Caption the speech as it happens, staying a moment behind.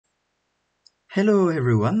Hello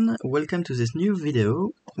everyone, welcome to this new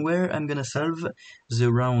video where I'm gonna solve the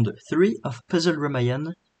round 3 of Puzzle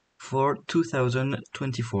Ramayan for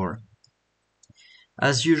 2024.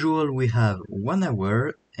 As usual we have 1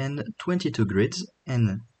 hour and 22 grids,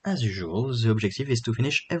 and as usual the objective is to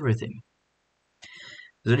finish everything.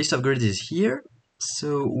 The list of grids is here,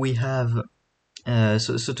 so we have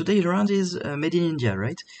so today's round is Made in India,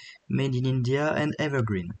 right? Made in India and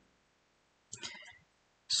Evergreen.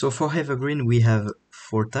 So for Evergreen we have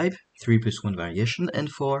 4 types, 3 plus 1 variation, and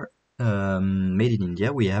for Made in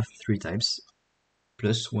India we have 3 types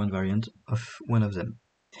plus 1 variant of one of them.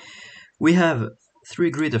 We have 3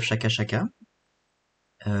 grid of Shaka Shaka,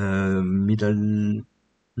 middle,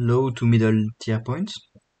 low to middle tier points,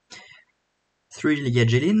 3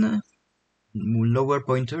 Yajelin, lower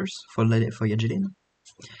pointers for Yajelin,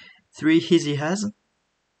 3 Easy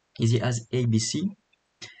As ABC,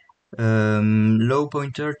 low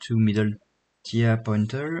pointer to middle tier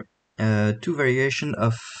pointer, 2 variation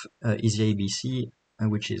of Easy ABC,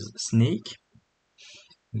 which is Snake.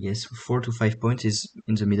 Yes, 4 to 5 points is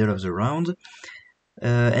in the middle of the round.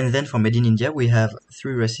 And then for Made in India, we have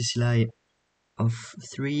 3 Rasisili of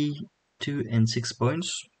 3, 2, and 6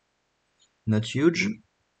 points. Not huge.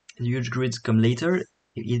 The huge grids come later.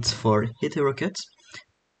 It's for Heterocut,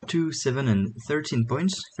 2, 7, and 13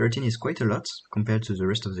 points. 13 is quite a lot compared to the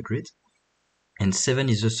rest of the grid. And 7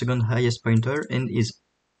 is the second highest pointer and is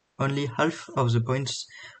only half of the points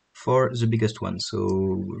for the biggest one.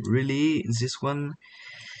 So really, this one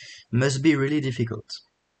must be really difficult.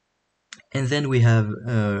 And then we have,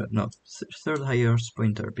 third highest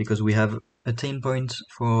pointer, because we have a 10 point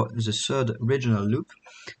for the third regional loop.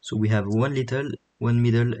 So we have 1 little, 1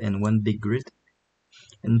 middle, and 1 big grid,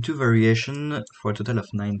 and 2 variation for a total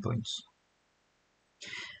of 9 points.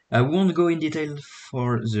 I won't go in detail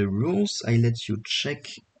for the rules. I let you check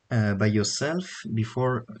by yourself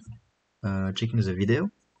before checking the video,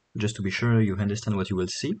 just to be sure you understand what you will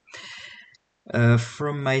see.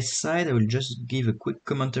 From my side, I will just give a quick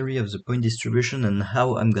commentary of the point distribution and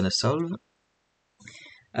how I'm gonna solve.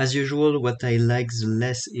 As usual, what I like the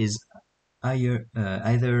less is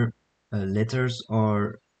either letters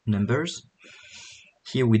or numbers.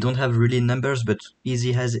 Here we don't have really numbers, but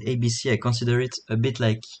Easy As ABC, I consider it a bit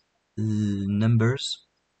like numbers.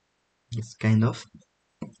 It's kind of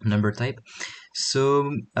number type.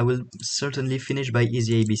 So I will certainly finish by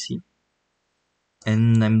Easy ABC.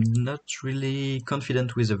 And I'm not really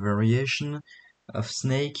confident with the variation of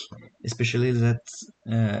Snake, especially that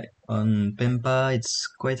on Pempa it's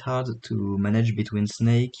quite hard to manage between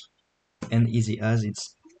Snake and Easy As.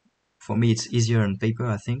 For me it's easier on paper,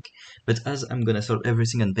 I think, but as I'm gonna solve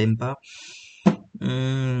everything on Pempa,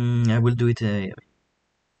 I will do it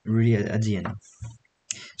really at the end.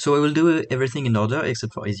 So I will do everything in order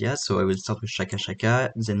except for Easy As, so I will start with Shaka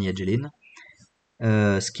Shaka, then Yajelin.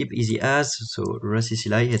 Skip Easy As, so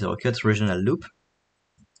Rasisili, Heterocut, regional loop.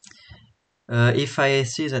 If I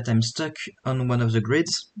see that I'm stuck on one of the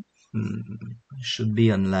grids, should be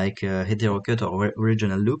on like Heterocut or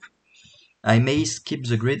regional loop, I may skip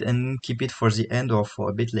the grid and keep it for the end or for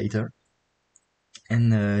a bit later.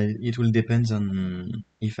 And it will depend on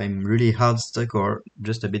if I'm really hard stuck or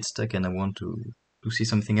just a bit stuck and I want to see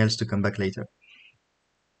something else to come back later.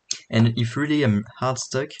 And if really I'm hard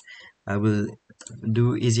stuck, I will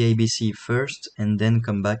do Easy ABC first and then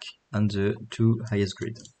come back on the 2 highest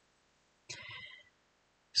grid.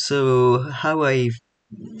 So how I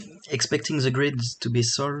expecting the grids to be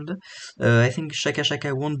solved? I think Shaka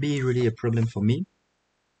Shaka won't be really a problem for me,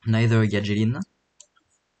 neither Yajelin.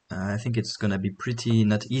 I think it's gonna be pretty,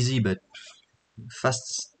 not easy, but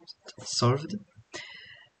fast solved.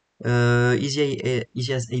 Easy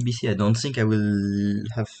As ABC, I don't think I will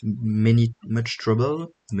have much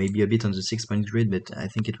trouble. Maybe a bit on the 6 point grid, but I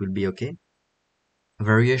think it will be okay.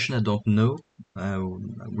 Variation, I don't know.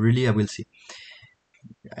 Really, I will see.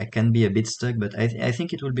 I can be a bit stuck, but I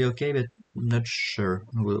think it will be okay, but not sure.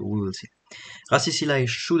 We will see. Rasisili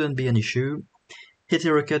shouldn't be an issue.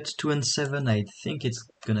 Heterocut 2 and 7, I think it's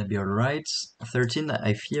gonna be alright. 13,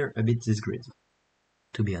 I fear a bit this grid,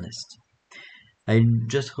 to be honest. I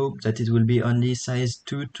just hope that it will be only size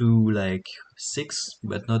 2 to like 6,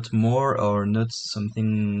 but not more, or not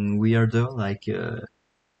something weirder like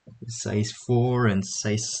size 4 and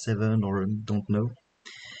size 7, or don't know.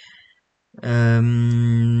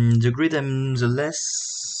 The grid I'm the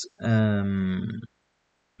less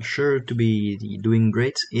sure to be doing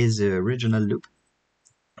great is a regional loop,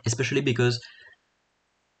 especially because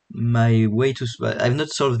my way to I've not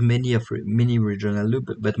solved many regional loop,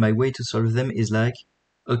 but my way to solve them is like,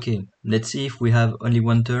 okay, let's see if we have only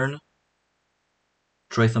one turn,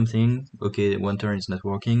 try something. Okay, one turn is not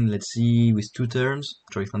working. Let's see with 2 turns,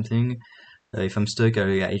 try something. If I'm stuck,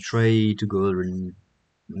 I try to go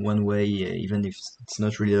one way, even if it's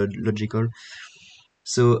not really logical.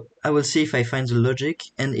 So I will see if I find the logic,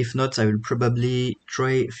 and if not, I will probably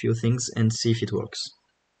try a few things and see if it works.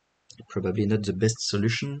 Probably not the best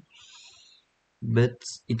solution, but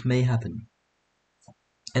it may happen.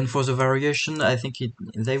 And for the variation, I think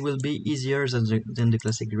they will be easier than the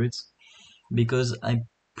classic grids, because I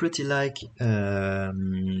pretty like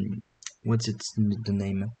what's the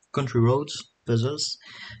name? Country roads puzzles.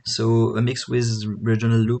 So a mix with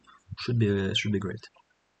regional loop should be great.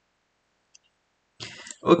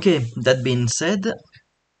 Okay, that being said,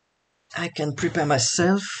 I can prepare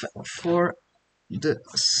myself for the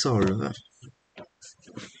solve.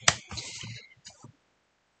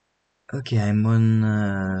 Okay, I'm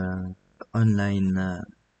on online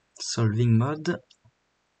solving mode.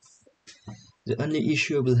 The only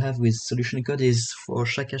issue I will have with solution code is for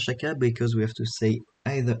Shaka Shaka, because we have to say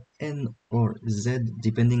either N or Z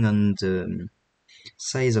depending on the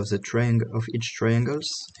size of the triangle of each triangles,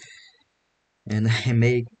 and I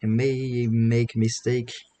may make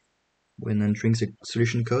mistake when entering the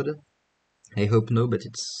solution code. I hope no, but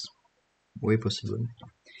it's way possible.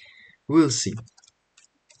 We'll see.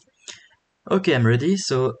 Okay, I'm ready,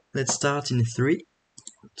 so let's start in 3,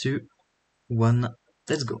 2, 1,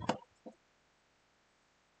 let's go.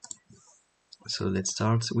 So let's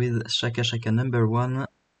start with Shaka Shaka number 1.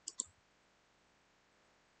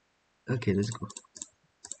 Okay, let's go.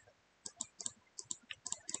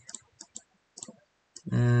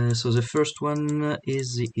 So the first one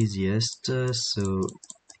is the easiest, so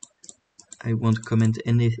I won't comment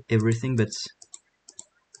everything, but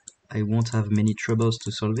I won't have many troubles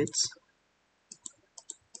to solve it.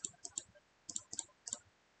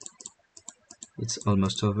 It's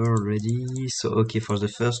almost over already. So okay, for the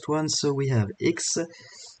first one, so we have x,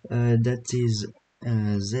 that is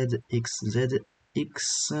zx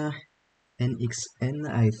nxn,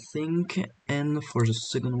 I think, and for the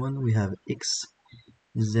second one we have x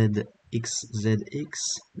zx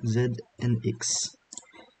znx.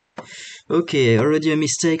 Okay, already a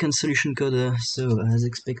mistake on solution code, so as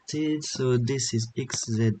expected, so this is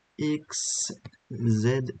xzx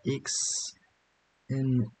zx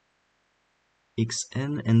and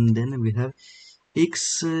xn, and then we have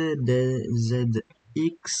x zx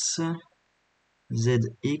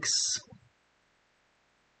zx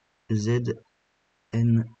znx.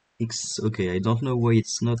 Okay, I don't know why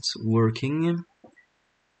it's not working,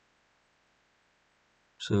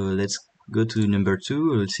 so let's go to number 2.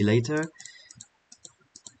 We'll see later.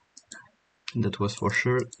 That was for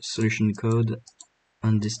sure. Solution code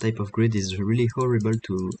on this type of grid is really horrible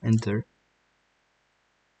to enter,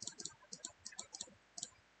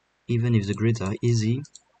 even if the grids are easy.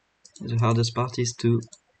 The hardest part is to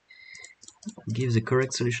give the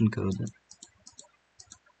correct solution code.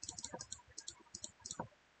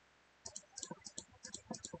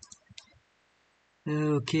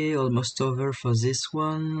 Okay, almost over for this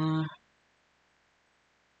one.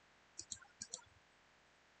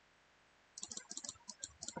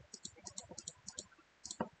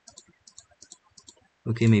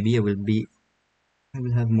 Okay, maybe I will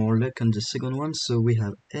have more luck on the second one. So we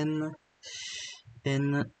have n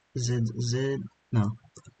z z no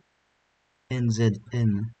n z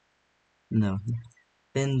n no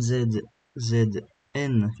n z z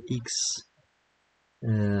n x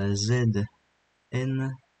z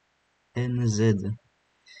n n z,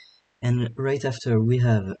 and right after we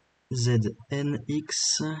have z n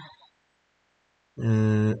x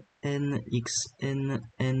n x n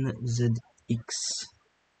n z x.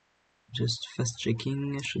 Just fast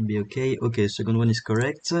checking, should be okay. Okay, second one is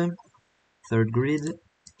correct. Third grid.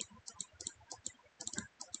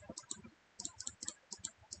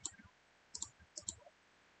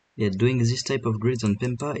 Yeah, doing this type of grids on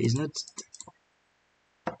Pempa is not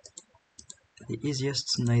the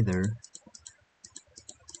easiest neither.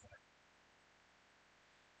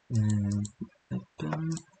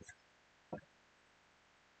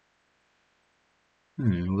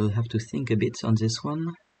 We'll have to think a bit on this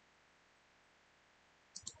one.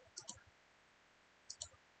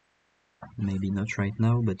 Maybe not right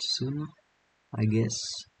now, but soon, I guess.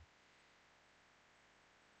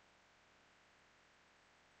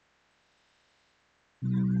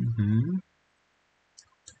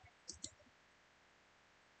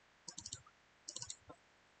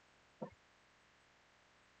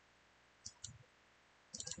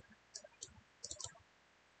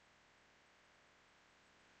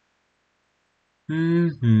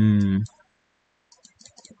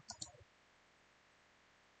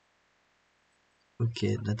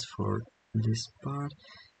 Okay, that's for this part.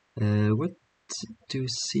 What to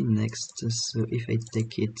see next? So if I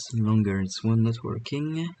take it longer, it's one not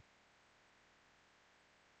working.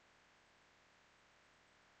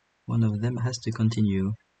 One of them has to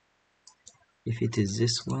continue. If it is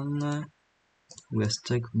this one, we are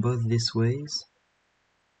stuck both these ways.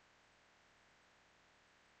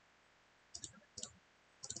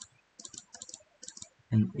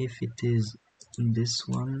 And if it is this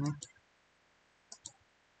one,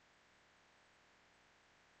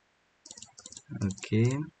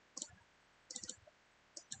 okay.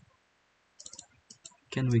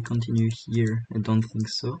 Can we continue here? I don't think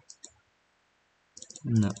so.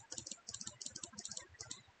 No.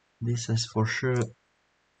 This has for sure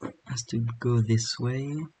has to go this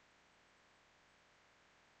way.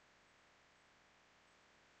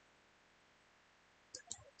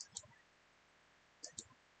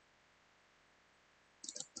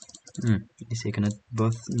 I see I cannot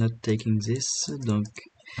both not taking this, donc,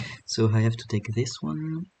 so I have to take this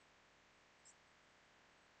one.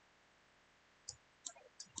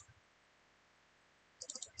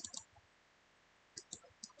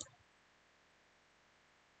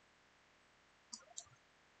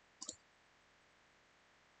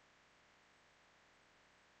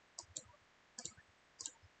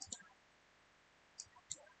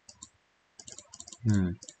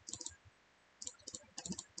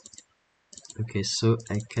 Okay, so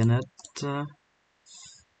I cannot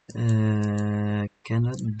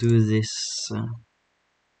do this.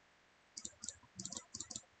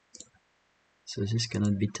 So this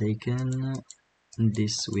cannot be taken.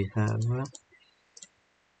 This we have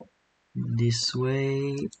this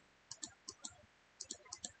way.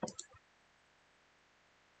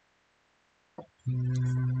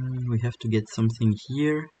 We have to get something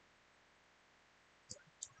here.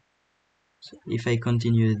 So if I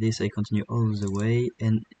continue this, I continue all the way,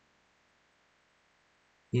 and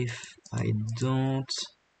if I don't,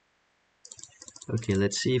 okay,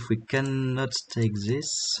 let's see if we cannot take this.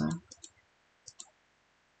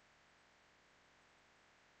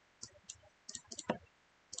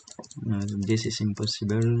 No, this is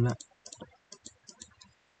impossible.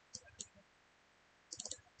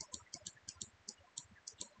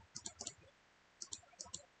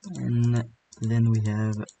 And then we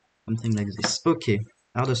have something like this. Okay,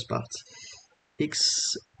 hardest part.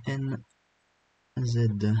 X, N, Z,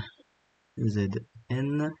 Z,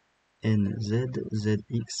 N, N, Z, Z,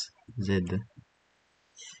 X, Z.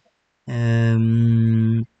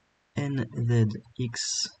 N, Z,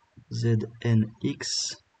 X, Z, N,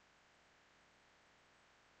 X,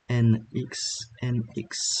 N, X, N,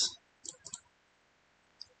 X.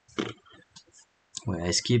 Ouais,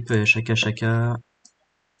 I skip chaka chaka.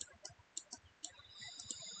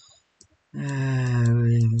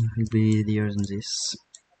 Will be the than this.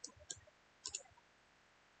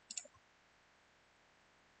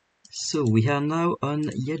 So we are now on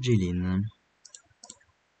Yajilin.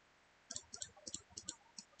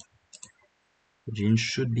 Yajilin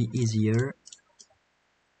should be easier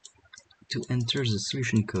to enter the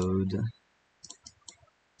solution code.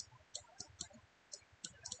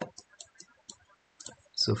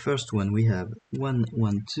 So first one we have 1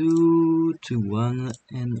 1 2 2 1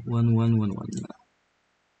 and 1 1 1 1.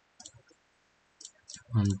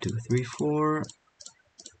 1 2 3 4.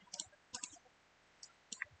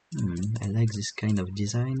 I like this kind of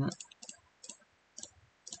design.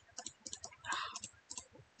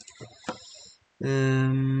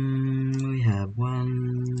 We have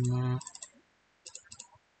 1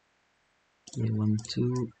 1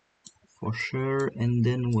 2 for sure, and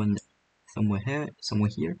then 1 somewhere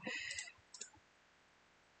here.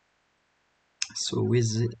 So with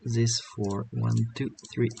this for 1 2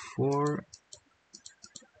 3 4,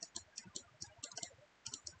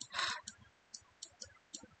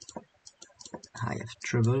 I have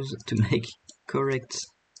troubles to make correct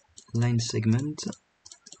line segment.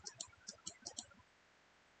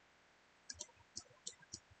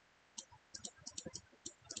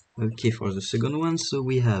 Okay, for the second one, so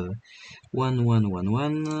we have 1 1 1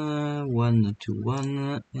 1 1 2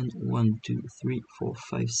 1 and 1 2 3 4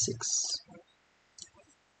 5 6.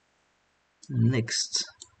 Next,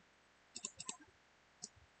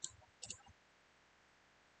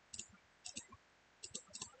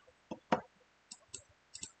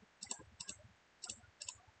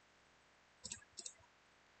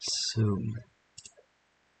 so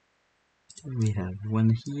we have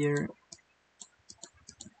 1 here,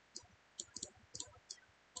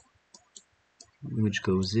 which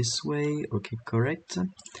goes this way. Okay, correct.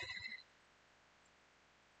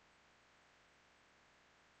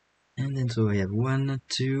 And then so I have 1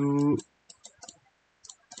 2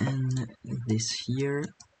 and this here.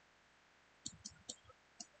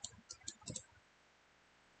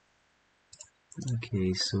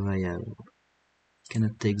 Okay, so I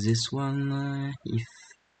cannot take this one. If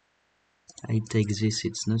I take this,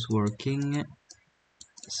 it's not working,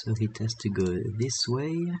 so it has to go this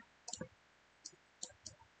way.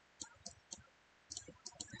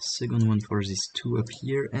 Second one for these two up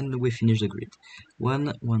here, and we finish the grid.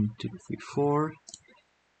 1, 1, 2, 3, 4,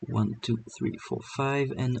 1, 2, 3, 4,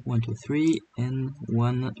 5, and 1, 2, 3, and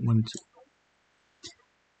 1, 1, 2.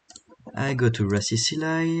 I go to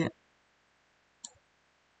Rassicilai.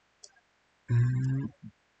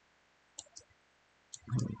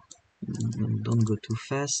 Don't go too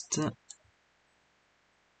fast.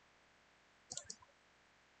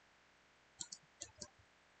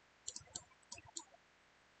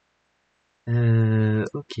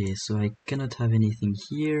 Okay, so I cannot have anything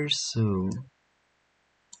here, so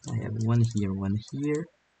I have one here, one here.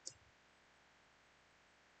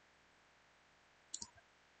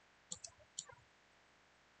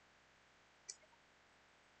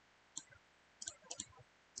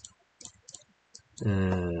 I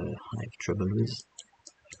have trouble with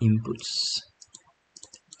inputs.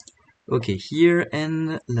 Okay, here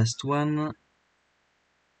and last one.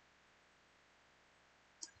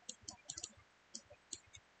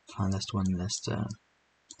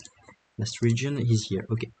 Last region is here.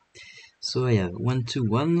 Okay, so I have 1, 2,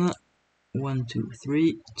 1, 1, 2,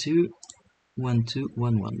 3, 2, 1, 2,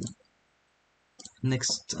 1, 1.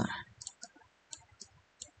 Next.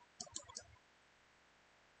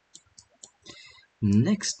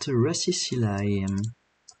 Next, Rassicilai.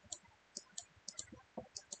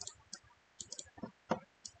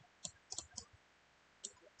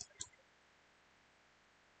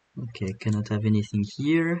 Okay, cannot have anything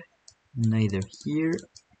here, neither here.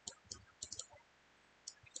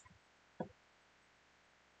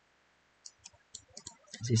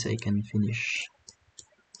 This I can finish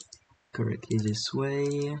correctly this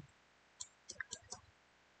way,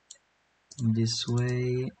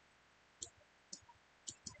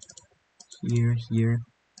 here, here.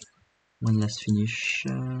 One last finish.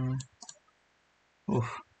 Oh.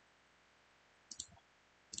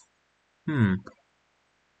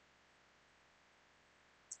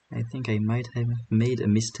 I think I might have made a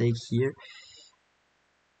mistake here.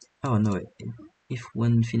 Oh no, if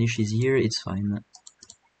one finishes here, it's fine.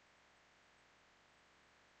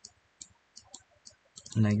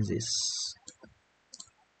 Like this.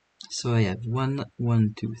 So I have 1,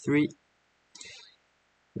 1, 2, 3,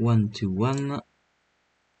 1, 2, 1,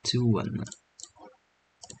 2, 1.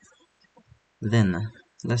 Then,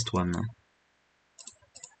 last one.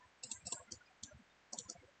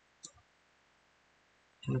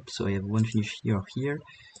 Oops, so I have one finish here or here.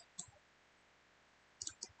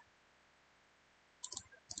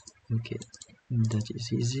 Okay, that is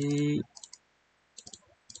easy.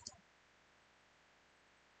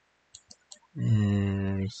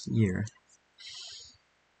 Here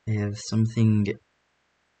I have something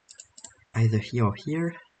either here or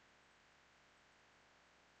here.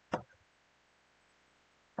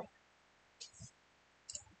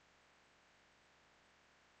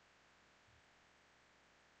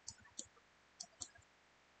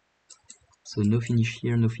 So no finish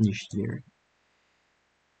here, no finish here.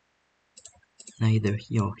 Neither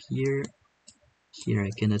here or here. Here I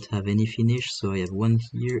cannot have any finish, so I have one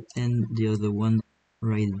here and the other one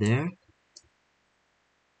right there.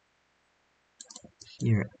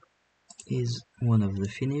 Here is one of the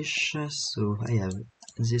finish, so I have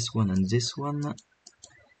this one and this one.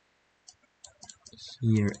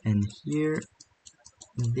 Here and here.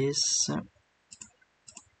 This.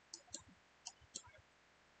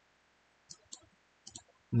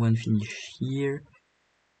 One finish here.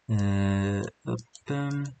 Up.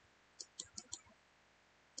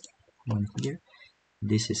 One here.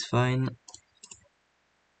 This is fine.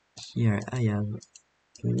 Here I have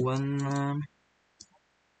one.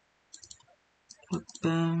 Up.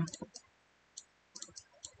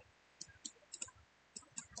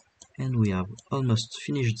 And we have almost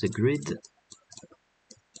finished the grid.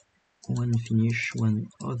 One finish, one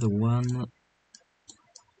other one.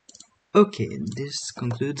 Okay, this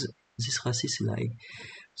concludes this Rassicilai.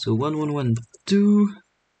 So 1, 1, 1, 2.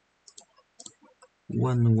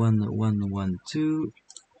 1, 1, 1, 1, 2.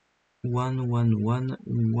 1, 1, 1,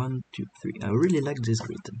 1, 2, 3. I really like this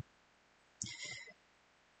grid.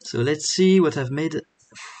 So let's see what I've made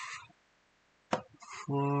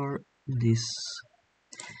for this.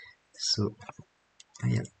 So I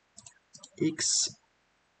have x,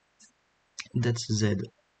 that's z,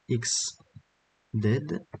 x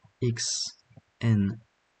dead, x n,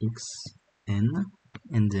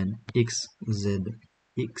 and then x, z,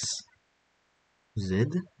 x, z,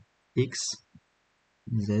 x,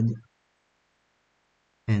 z,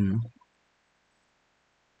 n.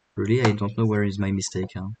 Really, I don't know where is my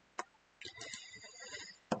mistake. Huh?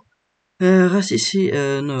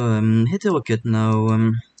 Heterocut now.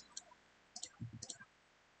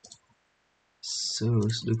 So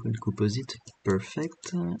Sudoku composite,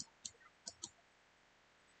 perfect. I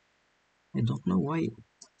don't know why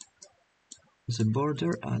the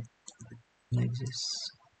border are like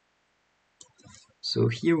this. So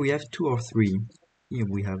here we have 2 or 3. Here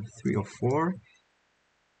we have 3 or 4.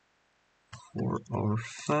 4 or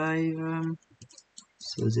 5.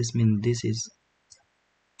 So this means this is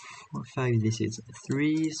 4, 5, this is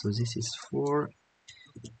 3, so this is 4.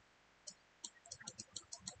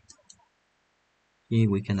 Here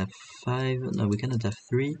we can have 5, no, we cannot have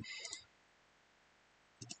 3.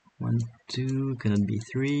 1, 2, cannot be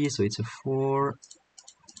 3, so it's a 4.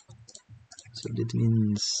 So that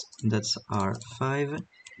means that's R5.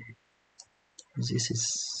 This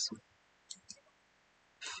is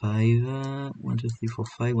 5. 1, 2, 3, 4,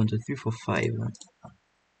 5. 1, 2, 3, 4, 5.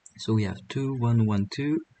 So we have 2, 1, 1,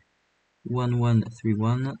 2, 1, 1, 3,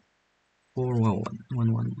 1, 4, 1, 1,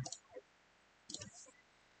 1, 1.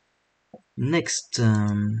 Next,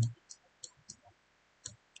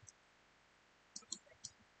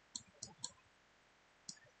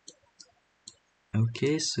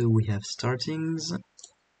 okay, so we have startings.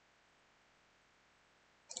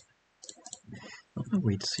 Oh,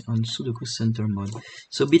 wait, on Sudoku Center mode.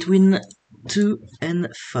 So between 2 and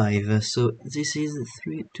 5. So this is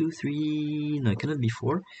 3, 2, 3. No, it cannot be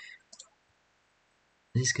 4.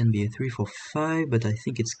 This can be a 3, 4, 5, but I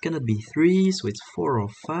think it cannot be 3, so it's 4 or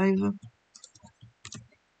 5.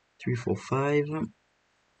 3, 4, 5.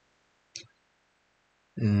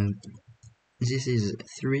 This is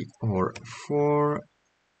 3 or 4.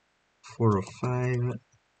 4 or 5.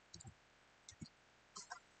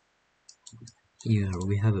 Here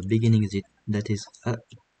we have a beginning that is at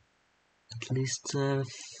least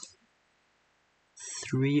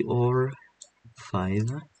 3 or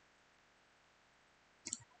 5.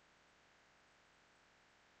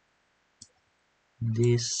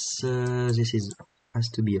 This is has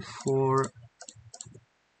to be a 4.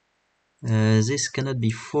 This cannot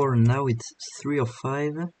be 4 now, it's 3 or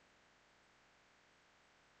 5.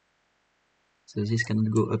 So this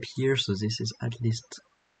cannot go up here, so this is at least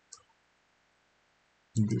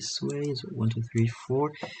this way. So 1, 2, 3,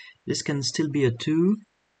 4. This can still be a 2.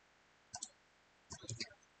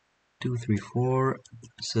 2, 3, 4.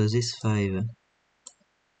 So this 5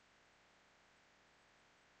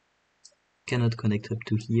 cannot connect up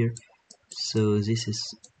to here. So this is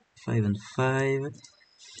 5 and 5.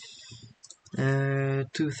 2,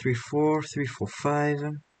 3, 4, 3, 4, 5.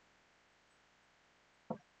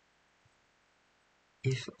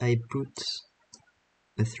 If I put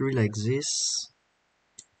a 3 like this,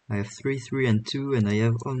 I have 3, 3 and 2, and I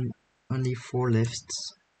have only 4 left.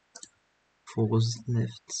 4s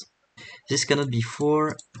left. This cannot be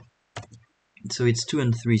 4, so it's 2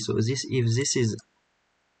 and 3. So this, if this is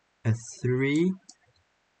a 3,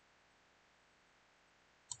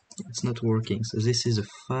 it's not working. So this is a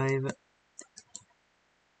 5,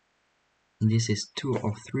 and this is 2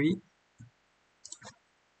 or 3.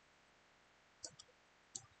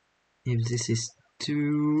 If this is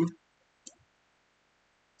 2,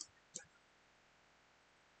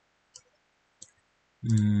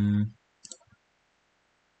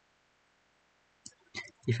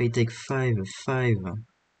 if I take 5, 5,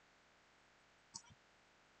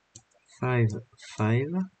 5, 5,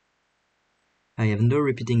 I have no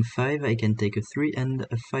repeating 5, I can take a 3 and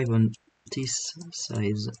a 5 on this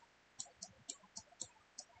size.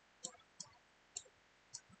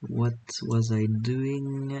 What was I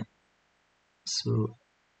doing? So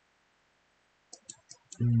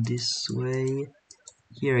this way,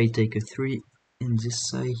 here I take a 3, and this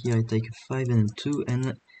side here I take a 5 and a 2,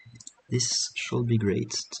 and this should be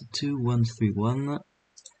great. 2, 1, 3, 1,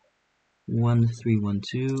 1, 3, 1,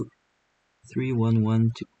 2, 3, 1,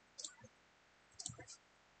 1, 2.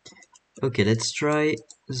 Okay, let's try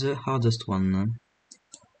the hardest one.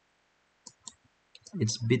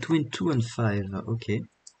 It's between 2 and 5, okay.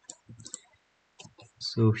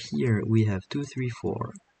 So here we have 2, 3,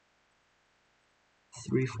 4.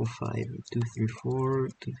 3, 4, 5. 2, 3, 4.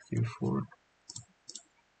 2, 3, 4.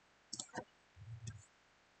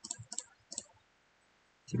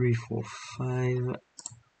 3, 4, 5.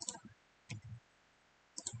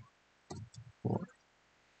 4,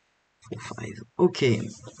 4, 5. Okay.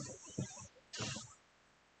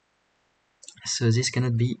 So this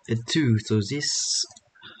cannot be a 2. So this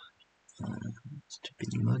Stupid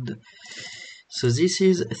mod. So this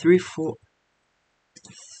is 3, 4,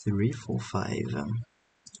 3, 4, 5.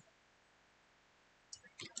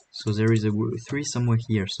 So there is a 3 somewhere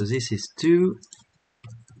here. So this is 2.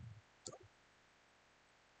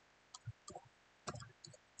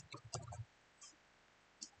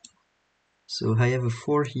 So I have a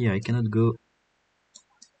 4 here. I cannot go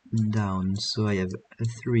down. So I have a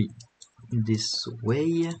 3 this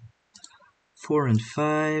way. 4 and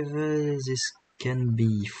 5. This can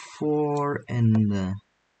be 4 and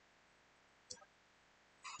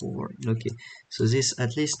 4. Okay. So this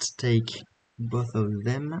at least take both of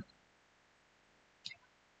them.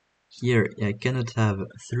 Here I cannot have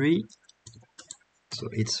 3. So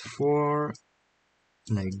it's 4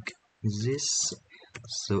 like this.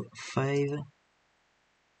 So 5.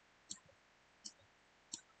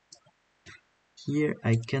 Here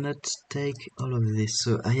I cannot take all of this,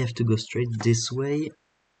 so I have to go straight this way.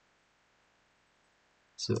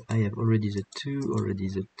 So I have already the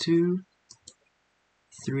 2,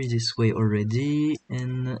 3 this way already,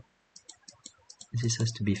 and this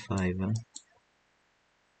has to be 5.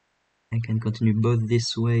 I can continue both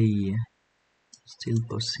this way, still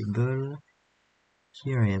possible.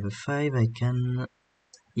 Here I have a 5, I can,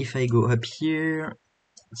 if I go up here,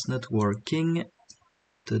 it's not working,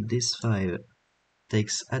 so this 5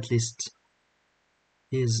 takes at least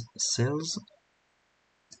his cells.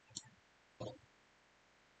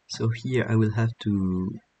 So here I will have to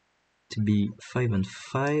be 5 and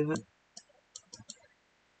 5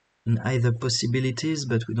 in either possibilities,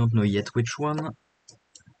 but we don't know yet which one.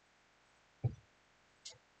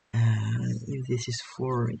 If this is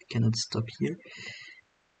 4, it cannot stop here.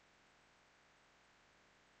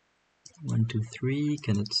 1, 2, 3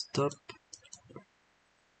 cannot stop.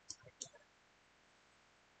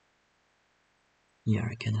 Here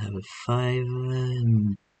I can have a 5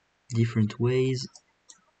 different ways.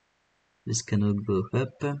 This cannot go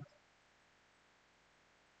up.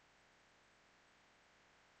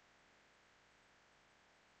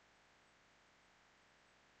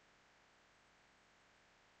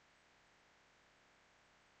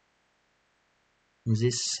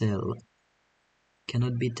 This cell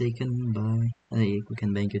cannot be taken by... we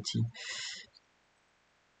can bank a T.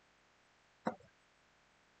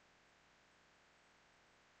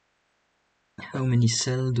 How many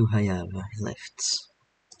cells do I have left?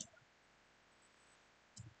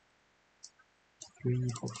 3,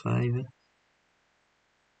 4, 5.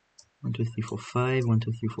 1, 2, 3, 4, 5. 1,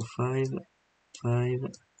 2, 3, 4, 5. 5,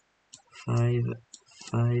 5,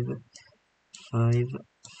 5, 5,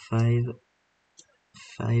 5,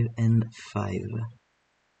 5, and 5.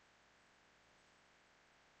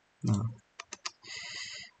 No.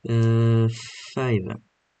 5,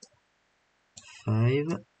 5, 5,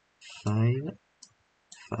 5,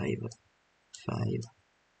 5,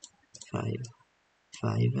 5,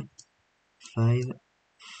 5, 5,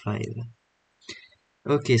 5.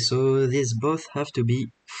 Okay, so these both have to be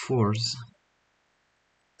 4s.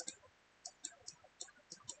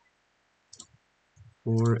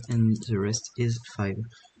 4 and the rest is 5.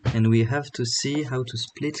 And we have to see how to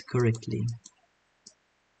split correctly.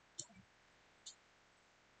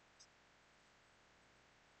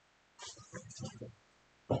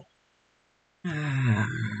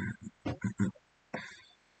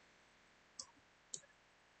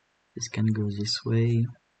 This can go this way.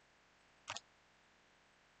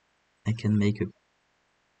 I can make a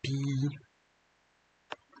P.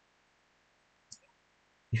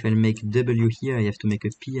 If I make W here, I have to make a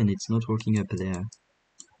P and it's not working up there.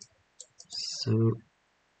 So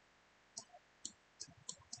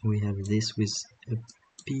we have this with a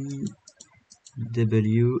P,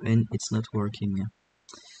 W, and it's not working.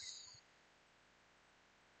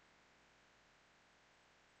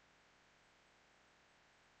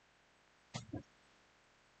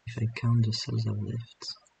 If I count the cells I've left.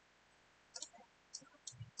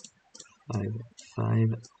 5, 5,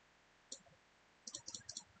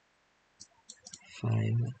 5,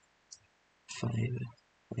 5, 5,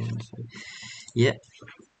 and 5. Yeah,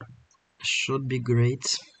 should be great.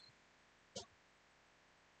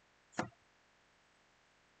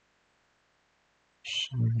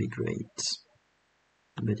 Should be great.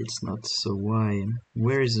 But it's not, so why?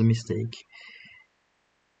 Where is the mistake?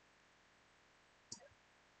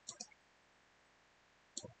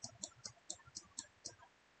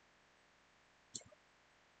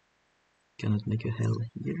 Cannot make a hell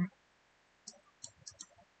here.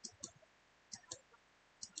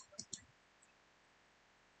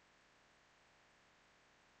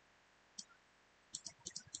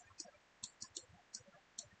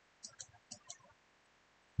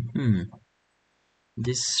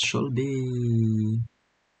 This shall be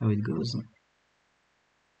how it goes.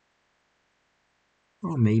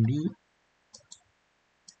 Or maybe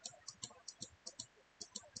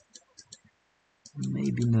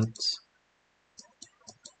not.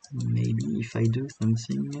 Maybe if I do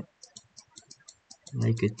something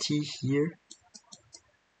like a T here,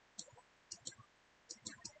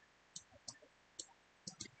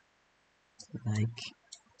 like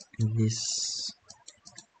this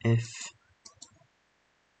F,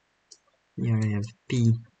 here I have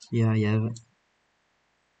P, here I have,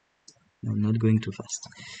 I'm not going too fast.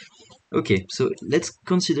 Okay, so let's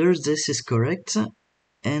consider this is correct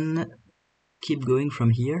and keep going from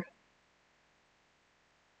here.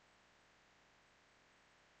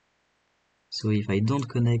 So if I don't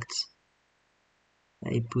connect,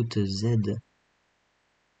 I put a Z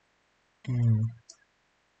and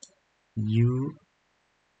U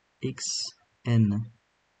X N.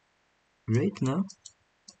 Great, no?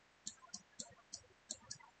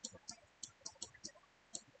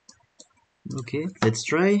 Okay, let's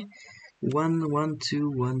try. 1 1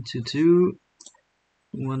 2 1 2 2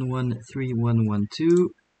 1 1 3 1 1 2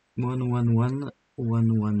 1 1 1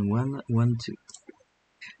 1 1 1 1 2.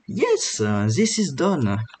 Yes, this is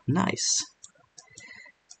done. Nice.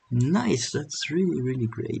 Nice, that's really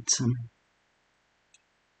great.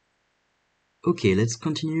 Okay, let's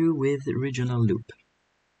continue with regional loop.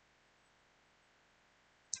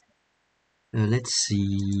 Let's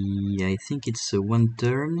see, I think it's one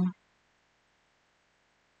turn.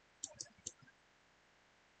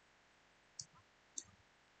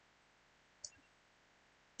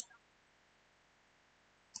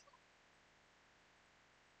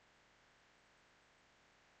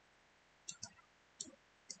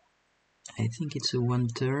 I think it's a one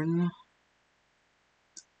turn.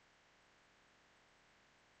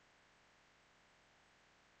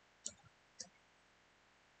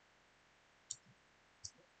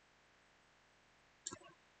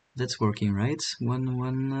 That's working, right? 1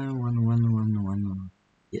 1 1 1 1 1.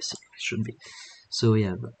 Yes, it should be. So we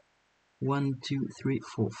have 1 2 3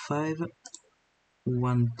 4 5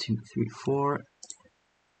 1 2 3 4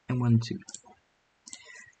 and 1 2.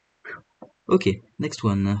 Okay, next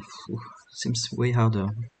one. Seems way harder.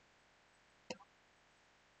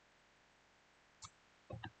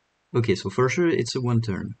 Okay, so for sure it's a one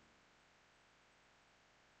turn.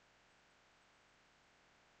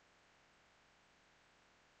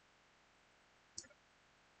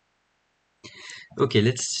 Okay,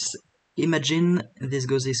 let's imagine this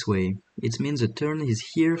goes this way. It means the turn is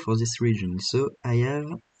here for this region, so I have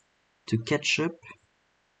to catch up.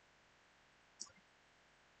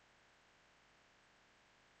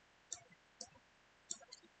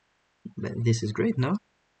 But this is great, no?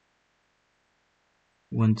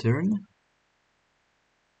 One turn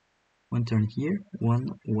here, 1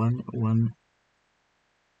 1 1.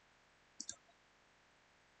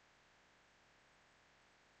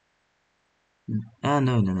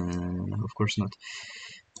 No, of course not.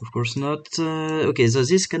 Of course not. Okay, so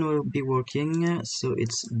this can be working. So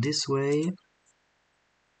it's this way,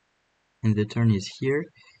 and the turn is here.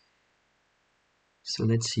 So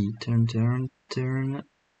let's see, turn. Turn.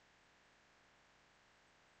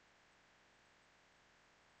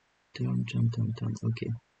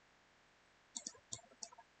 Okay.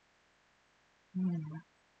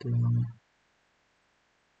 Turn.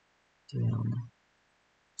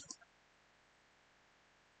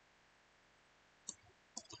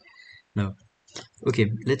 No.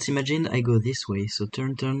 Okay, let's imagine I go this way. So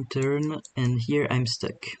turn, and here I'm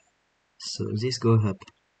stuck. So this go up.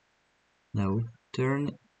 Now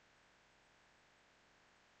turn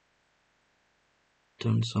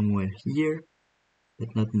somewhere here,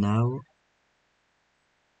 but not now.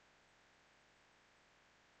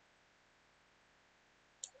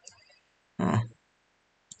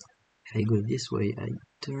 If I go this way, I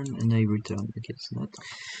turn and I return. Okay, it's not.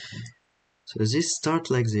 So this start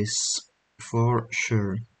like this, for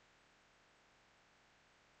sure.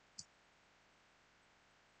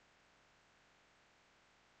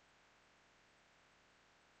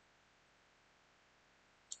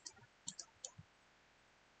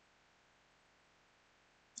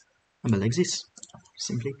 But like this,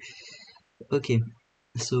 simply. Okay,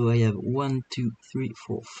 so I have 1 2 3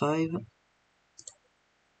 4 5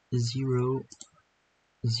 0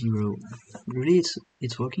 0. Really,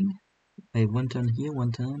 it's working. I have one turn here,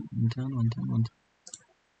 one turn.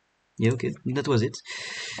 Yeah, okay, that was it.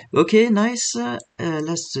 Okay, nice.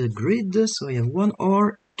 Last grid, so I have 1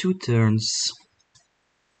 or 2 turns.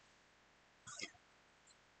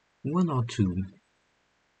 1 or 2.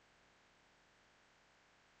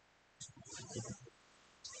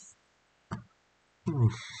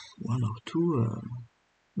 Oof, one or two,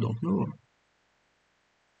 don't know.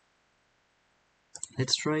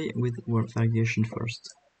 Let's try with word variation first.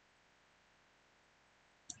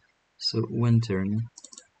 So one turn.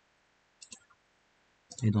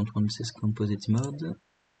 I don't want this composite mode.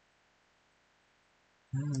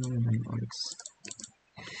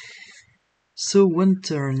 So one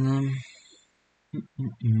turn.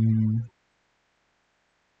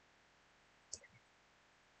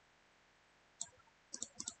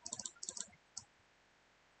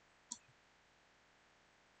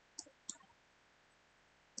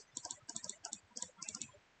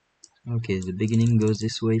 Okay, the beginning goes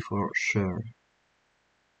this way for sure.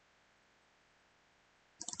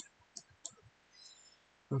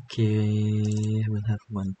 Okay, we'll have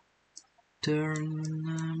one turn.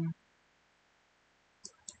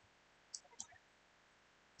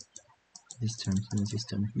 This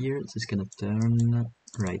turn here. This cannot turn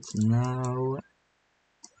right now.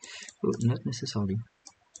 Oh, not necessarily.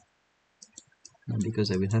 Because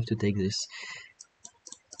I will have to take this.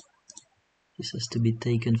 This has to be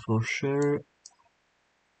taken for sure.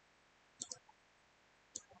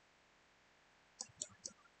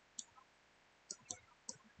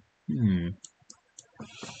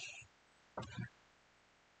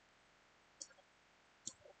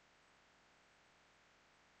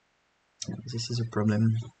 This is a problem.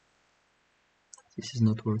 This is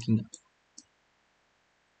not working.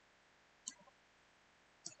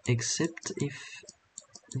 Except if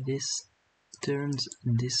this turns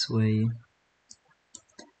this way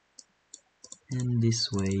and this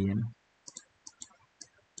way.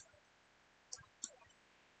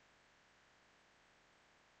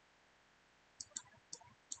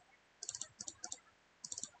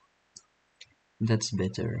 That's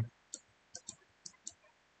better.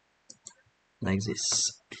 Like this.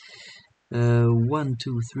 1,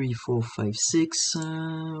 2, 3, 4, 5, 6.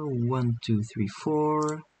 1, 2, 3,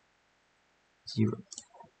 4. 0.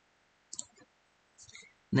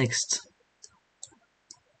 Next.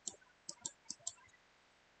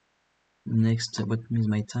 What means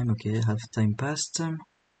my time? Okay, I have time passed.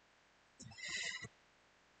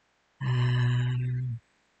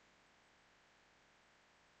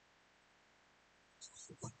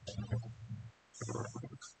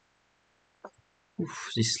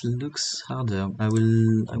 Oof, this looks harder. I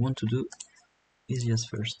want to do easiest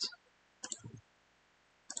first.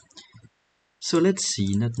 So let's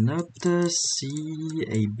see, not C,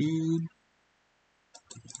 A, B,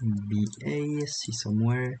 B, A, C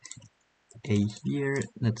somewhere, A here,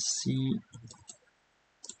 let's see.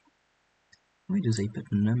 Why do they put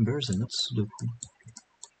numbers and not Sudoku?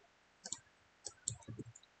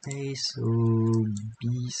 A, so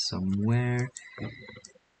B somewhere.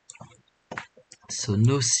 So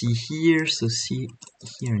no C here, so C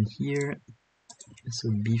here and here.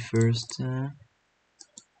 So B first.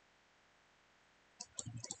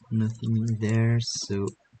 Nothing there, so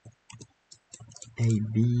A,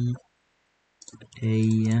 B, A,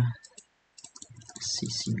 C,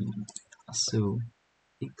 C, B. So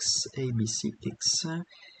X, A, B, C, X,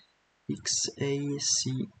 X, A,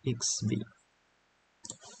 C, X, B.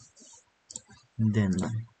 Then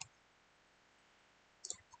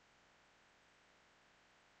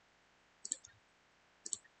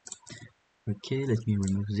okay, let me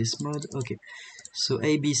remove this mode. Okay, so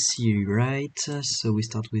A, B, C, right? So we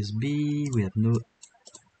start with B. We have no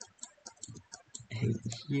A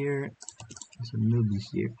here, so no B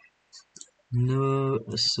here. No,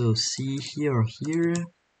 so C here or here,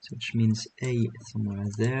 which means A somewhere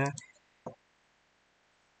there.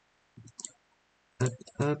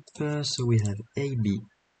 Up, so we have A, B,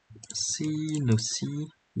 C, no C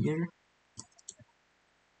here.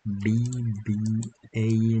 B, B, A,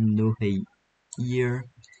 no A here.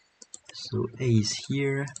 So A is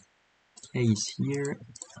here, A is here.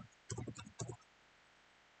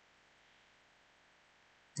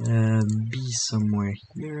 B somewhere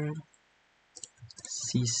here.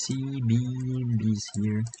 C, C, B, B is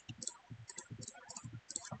here.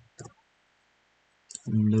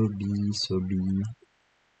 No B, so B.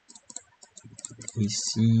 A,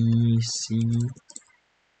 C, C.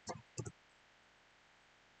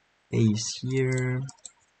 A is here.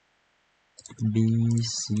 B,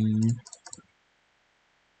 C.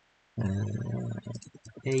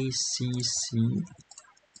 A, C, C.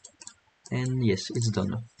 And yes, it's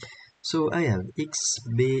done. So I have X,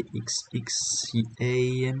 B, X, X, C,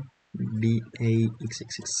 A, B, A, X,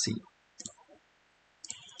 X, X, C.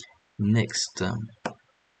 Next.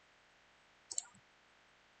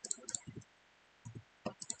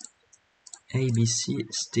 A, B, C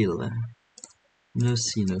still. No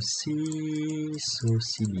C, no C, so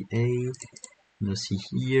C, B, A. No C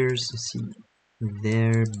here, so C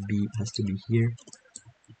there, B has to be here,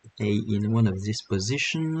 A in one of this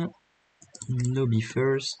position, no B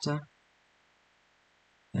first,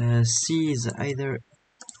 C is either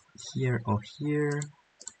here or here,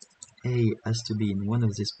 A has to be in one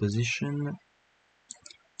of this position,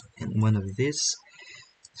 and one of this,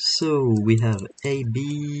 so we have A,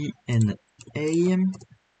 B, and A,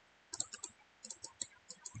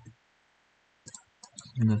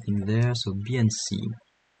 nothing there, so B and C.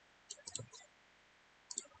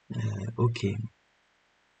 Okay,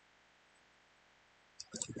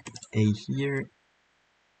 A here,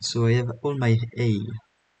 so I have all my A,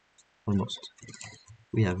 almost.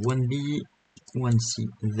 We have one B, one C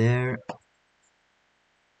there,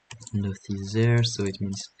 no C there, so it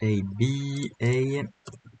means A, B, A.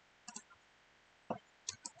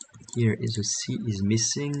 Here is a C is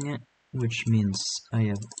missing, which means I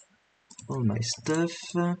have all my stuff,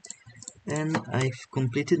 and I've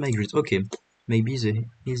completed my grid. Okay, maybe the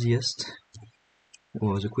easiest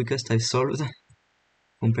or the quickest I've solved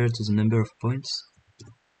compared to the number of points.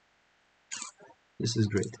 This is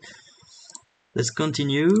great. Let's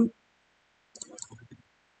continue.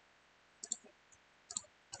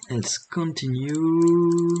 Let's continue.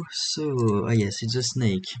 So, yes, it's a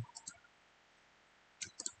snake.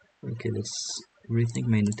 Okay, let's rethink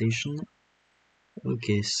my notation.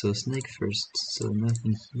 Okay, so snake first, so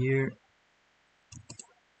nothing here.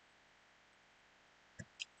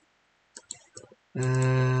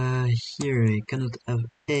 Here I cannot have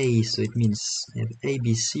A, so it means I have A,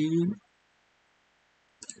 B, C.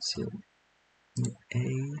 So A.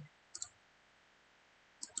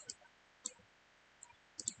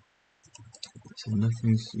 So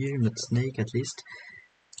nothing here, not snake at least.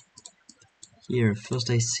 Here, first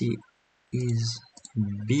I see is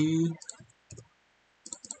B,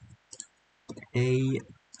 A.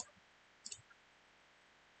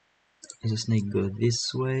 The snake goes this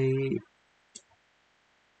way.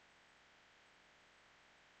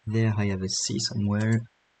 There I have a C somewhere,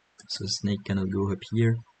 so snake cannot go up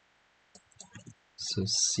here. So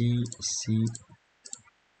C, C,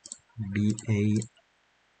 B, A.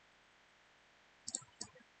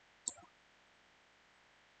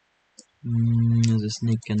 The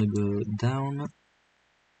snake cannot go down.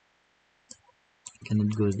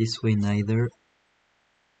 Cannot go this way neither.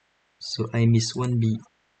 So I miss one B,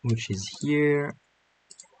 which is here.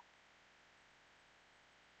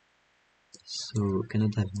 So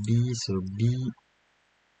cannot have B, so B,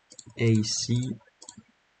 A, C.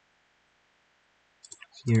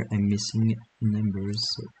 Here I'm missing numbers,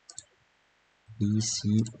 so B,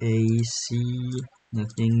 C, A, C,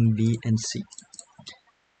 nothing, B and C.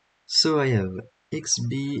 So I have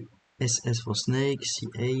XB, SS for snake,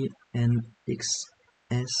 CA, and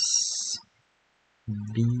XS,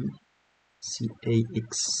 B,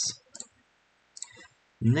 CAX.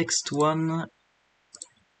 Next one,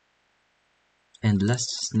 and last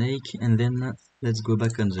snake, and then let's go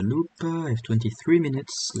back on the loop. I have 23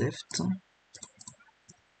 minutes left.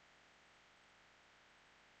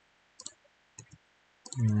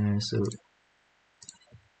 So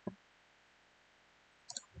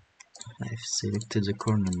I've selected the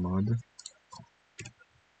corner mode.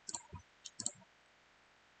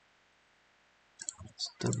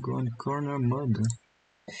 Stop going corner mode.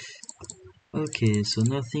 Okay, so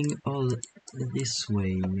nothing all this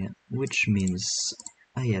way, which means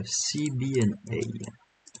I have C, B, and A.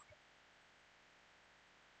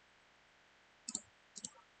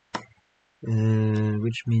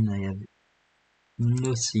 Which means I have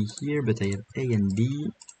no C here, but I have A and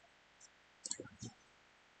B.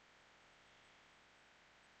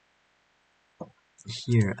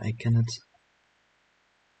 Here I cannot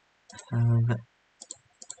have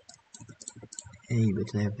A,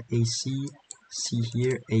 but I have AC, C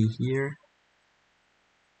here, A here.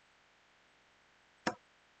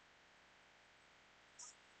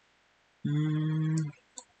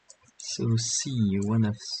 So C, one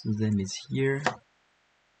of them is here.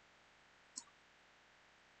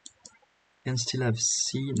 Can still have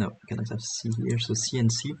C, no, cannot have C here, so C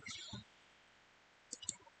and C.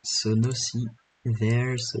 So no C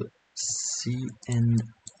there, so C and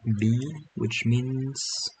B, which means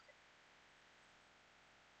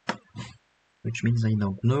I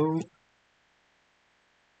don't know.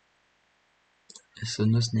 So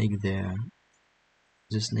no snake there.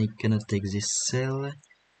 The snake cannot take this cell.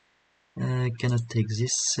 Cannot take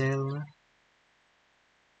this cell.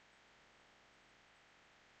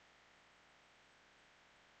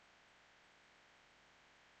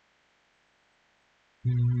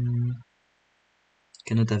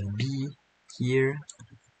 Cannot have B here.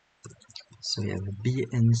 So I have B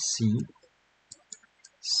and C.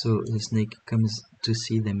 So the snake comes to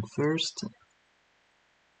see them first.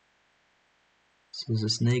 So the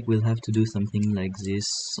snake will have to do something like this.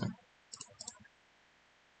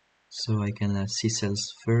 So I can have C cells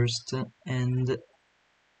first, and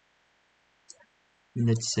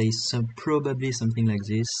let's say probably something like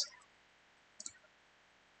this.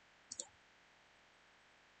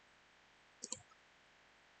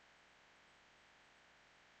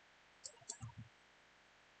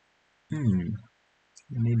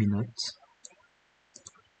 Maybe not.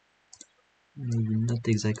 Maybe not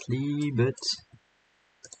exactly, but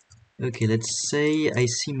okay, let's say I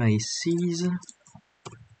see my C's.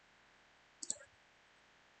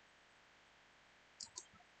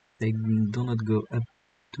 I do not go up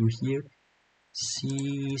to here.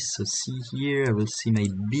 C, so C here, I will see my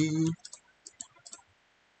B.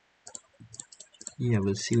 Here I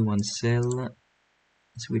will see one cell,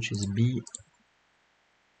 which is B.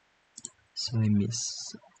 So I miss.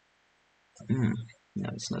 No,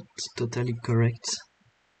 it's not totally correct.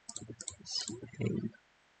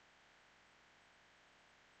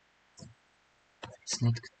 It's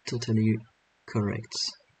not totally correct.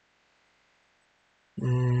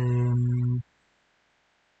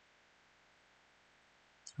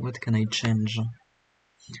 What can I change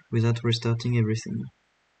without restarting everything?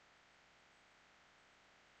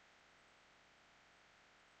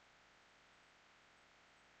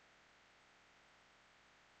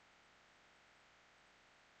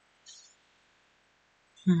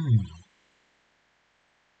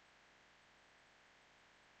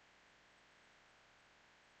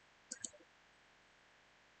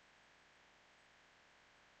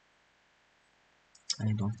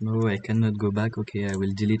 I don't know, I cannot go back. Okay, I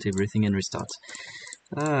will delete everything and restart.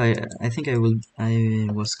 I think I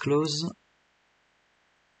was close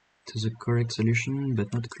to the correct solution,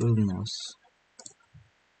 but not close enough.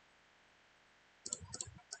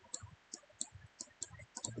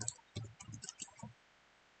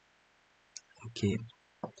 Okay.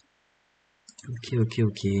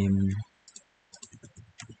 Okay.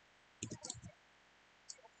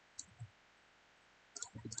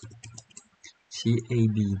 C, A,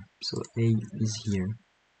 B. So A is here.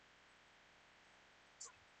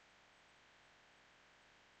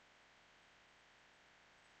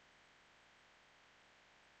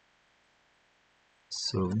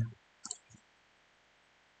 So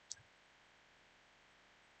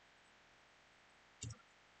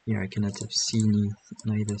here I cannot have C,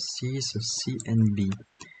 neither C, so C and B.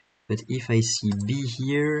 But if I see B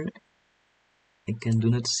here, I do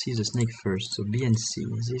not see the snake first, so B and C.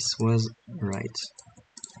 This was right.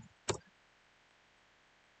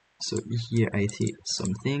 So here I see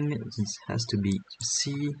something, this has to be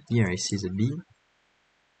C, here I see the B.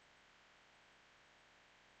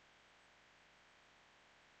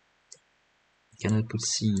 Cannot put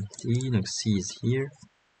C, no, C is here.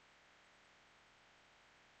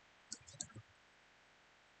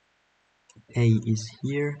 A is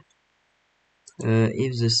here.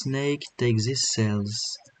 If the snake takes these cells,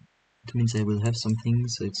 it means I will have something,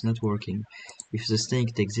 so it's not working. If the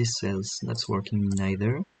snake takes these cells, that's working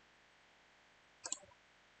neither.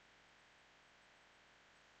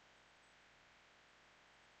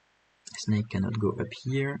 The snake cannot go up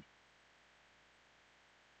here.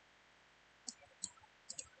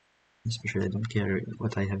 Especially I don't care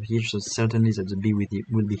what I have here, so certainly that the B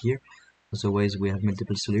will be here. Otherwise we have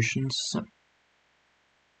multiple solutions.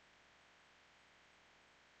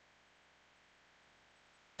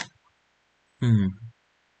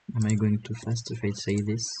 Am I going too fast if I say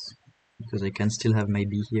this? Because I can still have my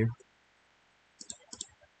B here.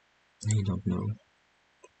 I don't know.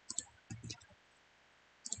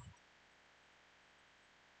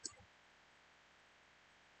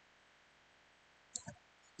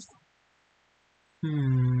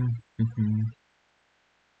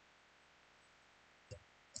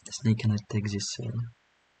 The snake cannot take this cell.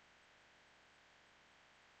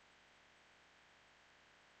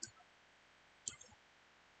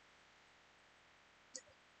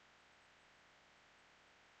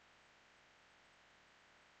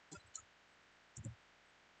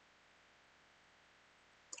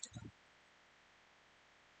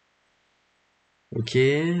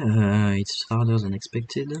 Okay, it's harder than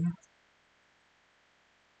expected.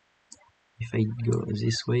 If I go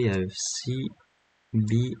this way, I have C,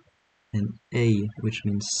 B, and A, which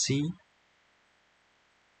means C.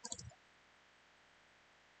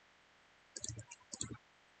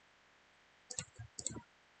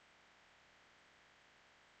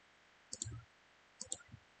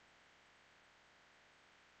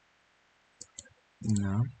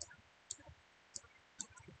 No.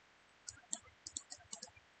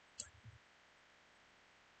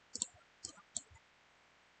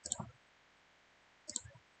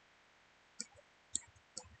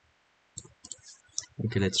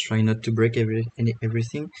 Okay, let's try not to break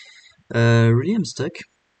everything. Really, I'm stuck.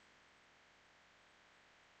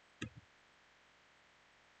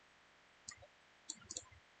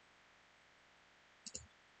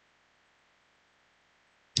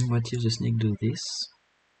 What if the snake do this?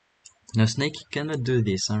 Now, snake cannot do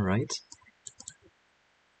this, alright?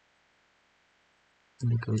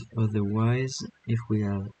 Because otherwise, if we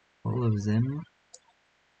have all of them,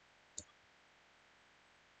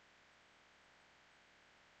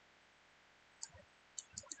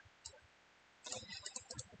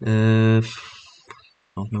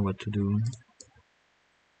 don't know what to do.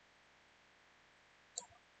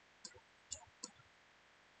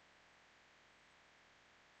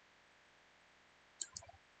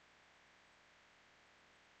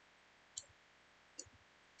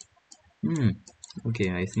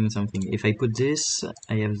 Okay, I think something. If I put this,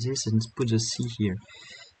 I have this, and put the C here.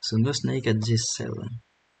 So no snake at this cell.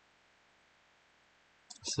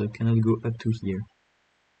 So cannot go up to here.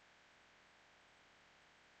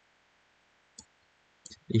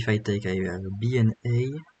 If I take, I have B and A.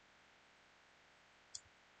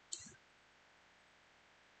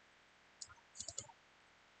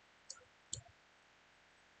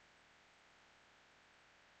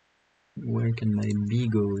 Where can my B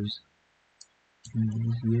goes? B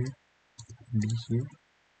here, B here.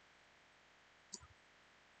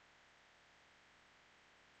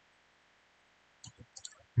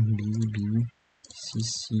 B, B, C,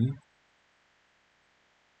 C.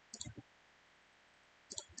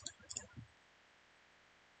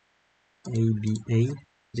 A, B, A.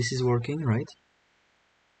 This is working, right?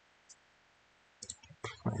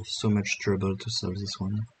 I have so much trouble to solve this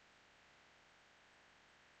one.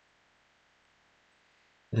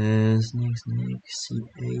 Snake, C,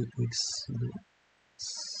 A, X, B.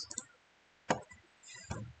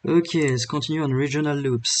 Okay, let's continue on regional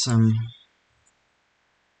loops.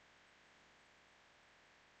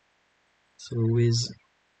 So with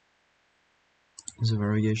the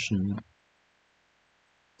variation.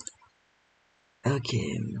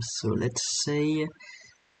 Okay, so let's say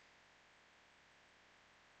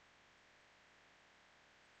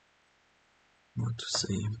what to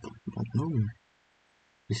say. I don't know.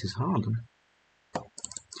 This is hard.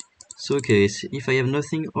 So okay, so if I have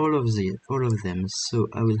nothing, all of them, so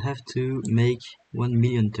I will have to make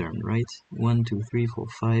 1,000,000 turn, right? 1, 2, 3, 4,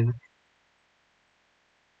 5.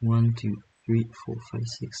 1, 2, 3, 4, 5,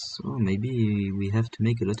 6. Oh, maybe we have to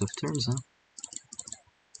make a lot of turns, huh?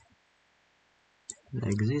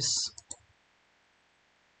 Like this.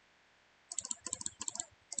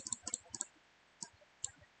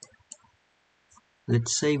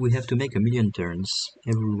 Let's say we have to make 1,000,000 turns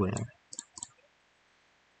everywhere.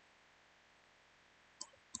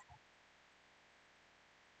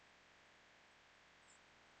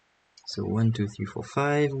 So 1, 2, 3, 4,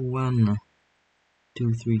 5. 1,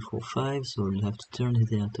 2, 3, 4, 5. So we'll have to turn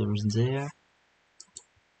there, turns there.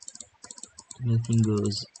 Nothing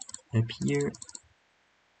goes up here.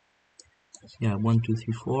 Yeah, 1, 2,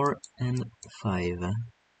 3, 4, and 5.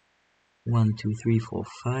 1, 2, 3, 4,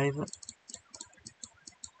 5.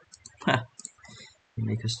 Ha! We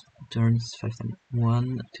make us turns 5 times.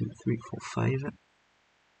 1, 2, 3, 4, 5.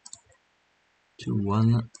 2,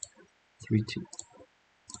 1, 3, 2.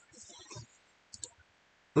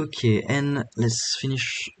 Okay, and let's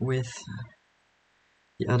finish with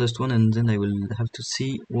the hardest one, and then I will have to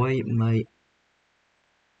see why my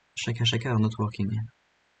shaka shaka are not working.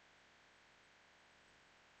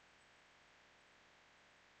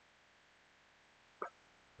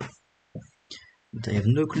 But I have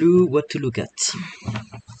no clue what to look at.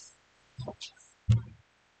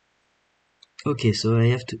 Okay, so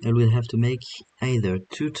I will have to make either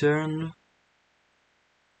 2 turn,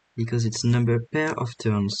 because it's number pair of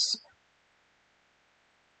turns.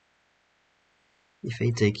 If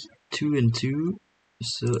I take 2 and 2,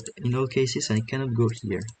 so in all cases I cannot go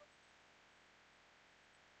here.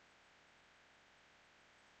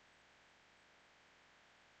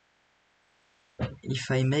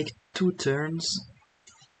 If I make 2 turns,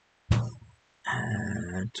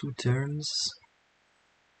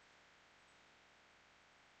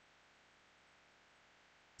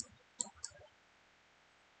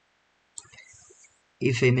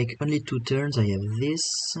 if I make only 2 turns, I have this.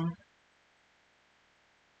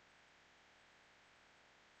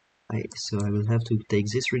 So I will have to take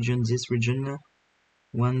this region,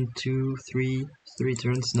 1, 2, 3, 3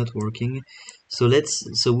 turns not working. So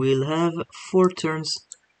we'll have 4 turns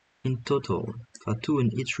in total, 2 in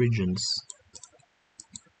each regions.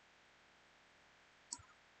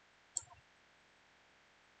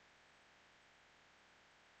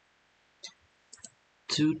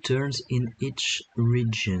 2 turns in each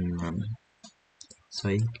region. So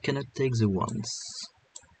I cannot take the ones.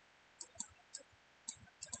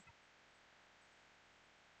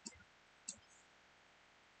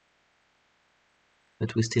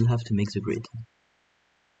 But we still have to make the grid.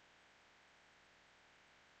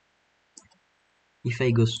 If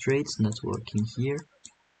I go straight, it's not working here.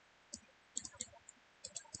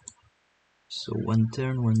 So one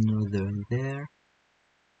turn, one other there.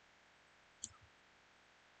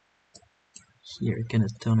 Here I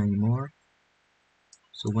cannot turn anymore.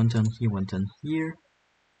 So one turn here, one turn here.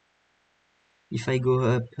 If I go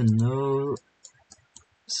up, no.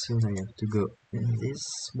 So I have to go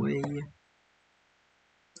this way.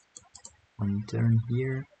 One turn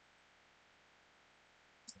here.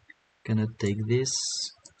 Cannot take this.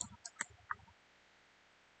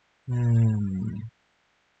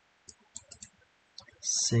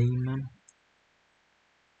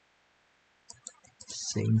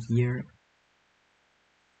 Same here.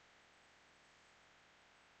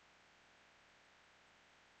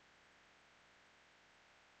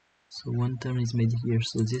 So one turn is made here,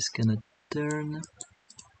 so this cannot turn.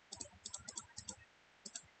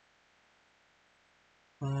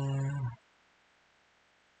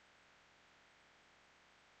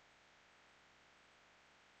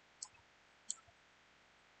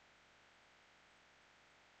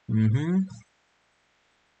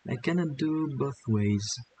 I cannot do both ways.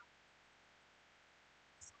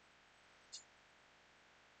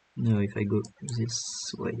 No, if I go this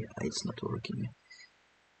way, it's not working.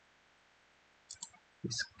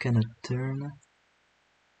 This cannot turn.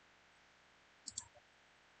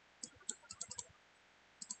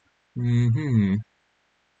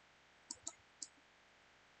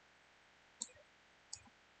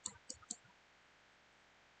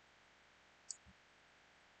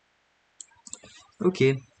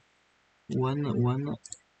 Okay. 1, 1,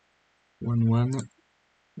 1, 1,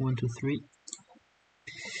 1, 2, 3.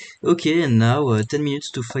 Okay, and now 10 minutes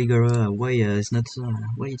to figure out why it's not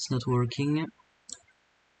working.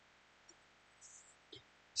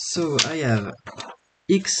 So I have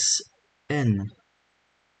x, n,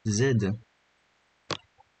 z,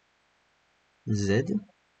 z,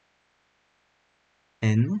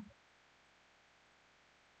 n,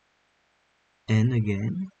 n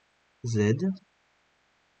again, z,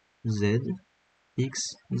 z, x,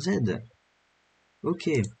 z.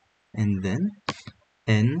 Okay, and then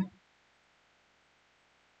n.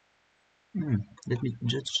 Let me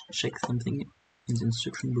just check something in the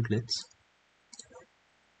instruction booklet.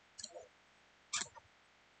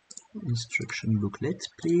 Instruction booklet,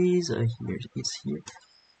 please. Here, it's here.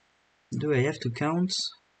 Do I have to count?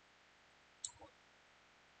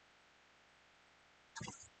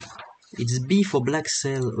 It's B for black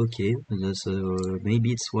cell. Okay, so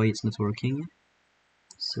maybe it's why it's not working.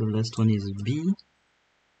 So last one is B.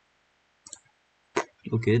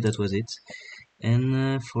 Okay, that was it.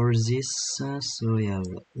 And for this, so we have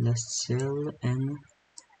last cell and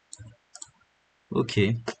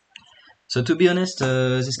okay. So to be honest,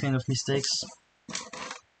 this kind of mistakes,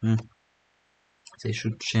 they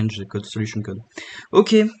should change the code solution code.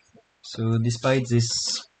 Okay, so despite this,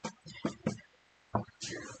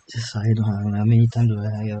 I don't know how many times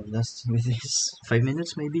I have lost with this. 5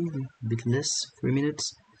 minutes maybe, a bit less, 3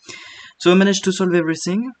 minutes. So I managed to solve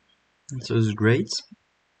everything. So it's great.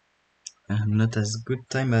 Not as good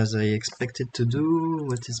time as I expected to do.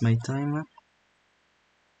 What is my time?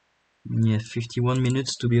 Yeah, 51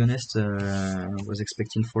 minutes to be honest. I was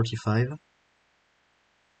expecting 45.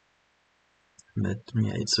 But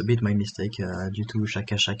yeah, it's a bit my mistake due to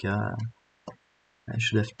Shaka Shaka. I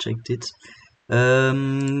should have checked it.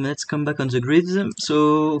 Let's come back on the grid.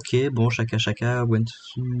 So, okay, bon, Shaka Shaka went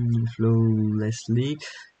flawlessly.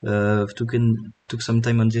 Took some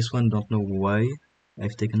time on this one, don't know why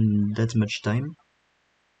I've taken that much time.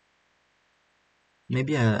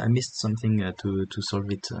 Maybe I missed something to solve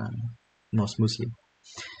it more smoothly.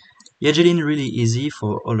 Yagelin really easy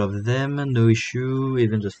for all of them, no issue,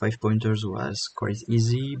 even the 5 pointers was quite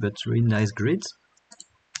easy, but really nice grids.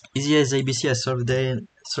 Easy as ABC, I solved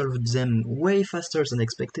them way faster than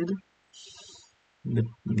expected. But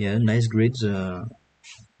yeah, nice grids, like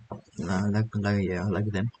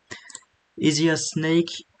them. Easy as Snake,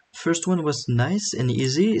 first one was nice and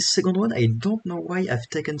easy, second one I don't know why I've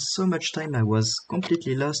taken so much time, I was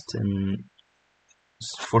completely lost and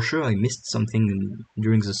for sure I missed something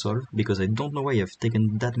during the solve, because I don't know why I've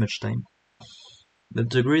taken that much time. But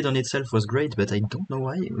the grid on itself was great, but I don't know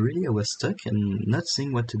why, really I was stuck and not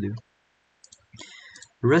seeing what to do.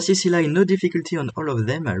 Racisili, no difficulty on all of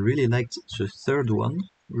them, I really liked the third one,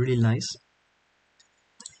 really nice.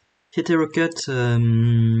 Heterocut,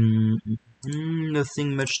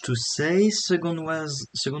 nothing much to say. Second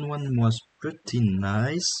one was pretty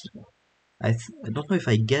nice. I don't know if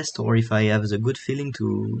I guessed or if I have the good feeling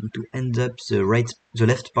to end up the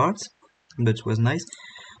left part, but it was nice.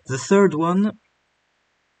 The third one,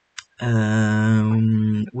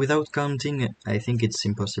 without counting, I think it's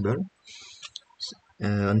impossible.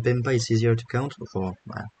 On Pempa, it's easier to count. No,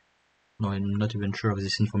 I'm not even sure of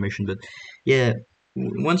this information, but yeah,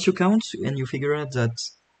 once you count and you figure out that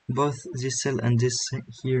both this cell and this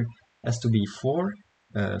here has to be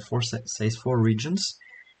size 4 regions,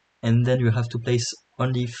 and then you have to place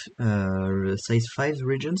only size 5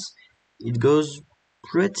 regions, it goes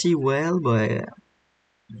pretty well, but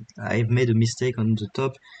I've made a mistake on the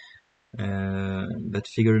top, but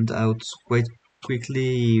figured out quite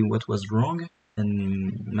quickly what was wrong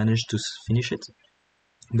and managed to finish it.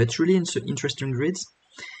 But really interesting grids.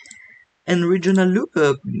 And regional loop,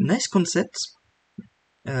 nice concept,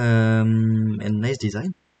 and nice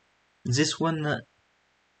design. This one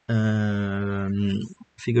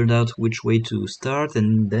figured out which way to start,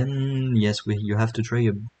 and then yes, you have to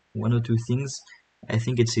try one or two things. I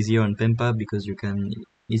think it's easier on Pempa because you can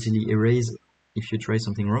easily erase if you try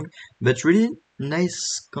something wrong. But really nice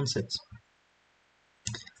concept,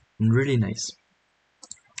 really nice.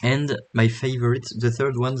 And my favorite, the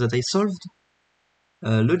third one that I solved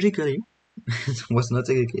logically. It was not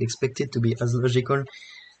expected to be as logical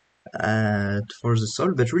for the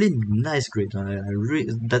solve, but really nice grid.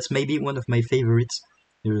 That's maybe one of my favorites.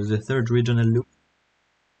 The third regional loop,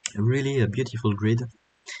 really a beautiful grid.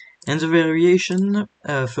 And the variation,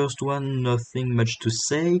 first one, nothing much to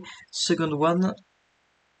say. Second one,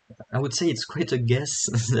 I would say it's quite a guess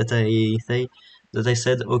that I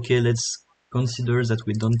said, okay, let's consider that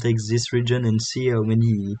we don't take this region and see how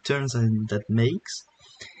many turns that makes.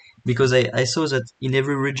 Because I saw that in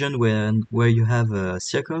every region where you have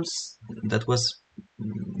circles, that was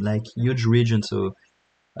like huge region, so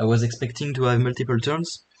I was expecting to have multiple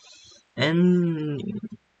turns, and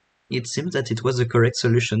it seems that it was the correct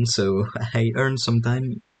solution, so I earned some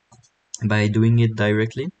time by doing it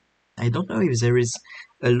directly. I don't know if there is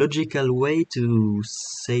a logical way to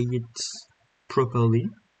say it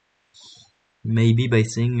properly. Maybe by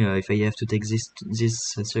saying if I have to take this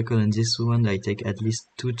circle and this one, I take at least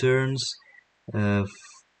 2 turns. Or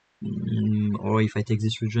if I take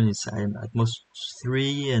this region, it's at most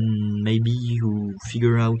 3, and maybe you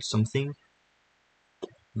figure out something.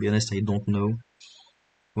 To be honest, I don't know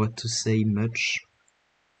what to say much.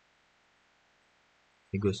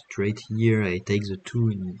 I go straight here, I take the 2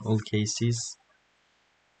 in all cases.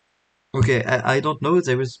 Okay, I don't know,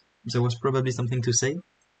 there was probably something to say.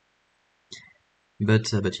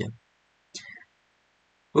 But yeah.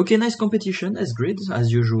 Okay, nice competition, as grid,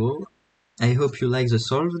 as usual. I hope you like the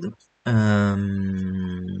solved.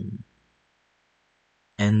 And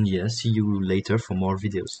yeah, see you later for more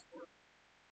videos.